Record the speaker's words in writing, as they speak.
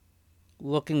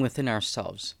looking within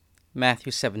ourselves.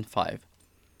 Matthew 7:5.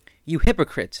 You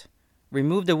hypocrite!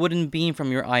 Remove the wooden beam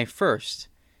from your eye first.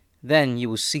 Then you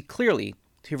will see clearly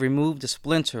to remove the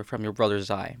splinter from your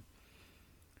brother's eye.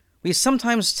 We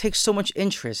sometimes take so much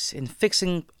interest in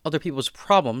fixing other people's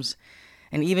problems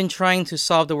and even trying to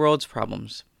solve the world's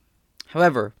problems.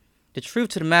 However, the truth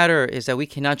to the matter is that we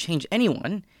cannot change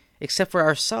anyone except for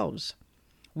ourselves.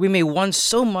 We may want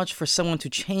so much for someone to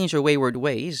change their wayward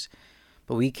ways,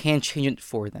 but we can't change it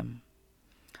for them.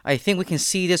 I think we can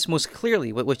see this most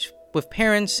clearly with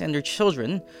parents and their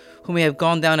children who may have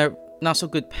gone down a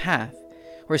not-so-good path,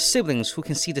 or siblings who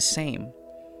can see the same.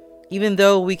 Even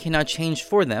though we cannot change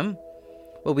for them,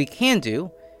 what we can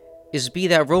do is be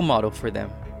that role model for them.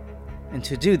 And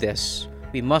to do this,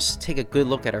 we must take a good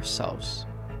look at ourselves.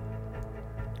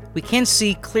 We can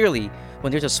see clearly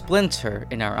when there's a splinter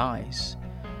in our eyes.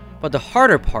 But the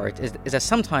harder part is that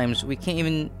sometimes we can't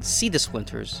even see the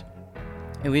splinters.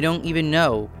 And we don't even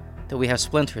know that we have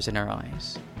splinters in our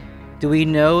eyes. Do we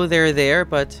know they're there,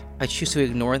 but I choose to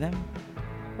ignore them?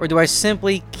 Or do I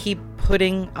simply keep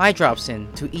putting eye drops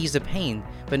in to ease the pain,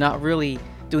 but not really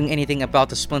doing anything about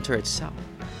the splinter itself?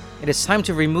 It is time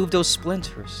to remove those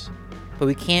splinters, but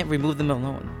we can't remove them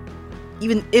alone.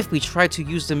 Even if we try to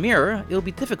use the mirror, it will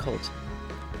be difficult.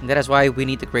 And that is why we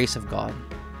need the grace of God.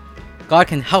 God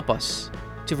can help us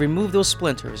to remove those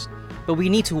splinters, but we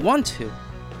need to want to,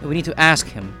 and we need to ask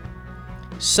Him.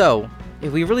 So,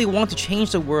 if we really want to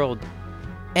change the world,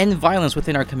 end violence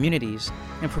within our communities,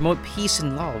 and promote peace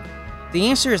and love, the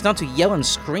answer is not to yell and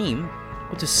scream,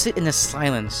 but to sit in the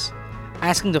silence,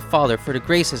 asking the Father for the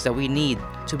graces that we need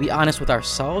to be honest with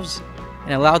ourselves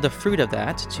and allow the fruit of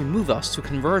that to move us to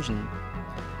conversion.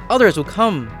 Others will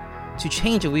come to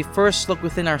change if we first look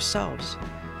within ourselves.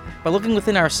 By looking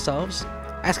within ourselves,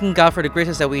 asking God for the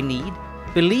graces that we need,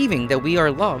 believing that we are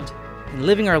loved, and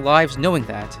living our lives knowing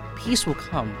that peace will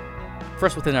come,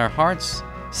 first within our hearts,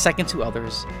 second to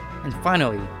others, and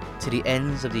finally to the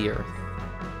ends of the earth.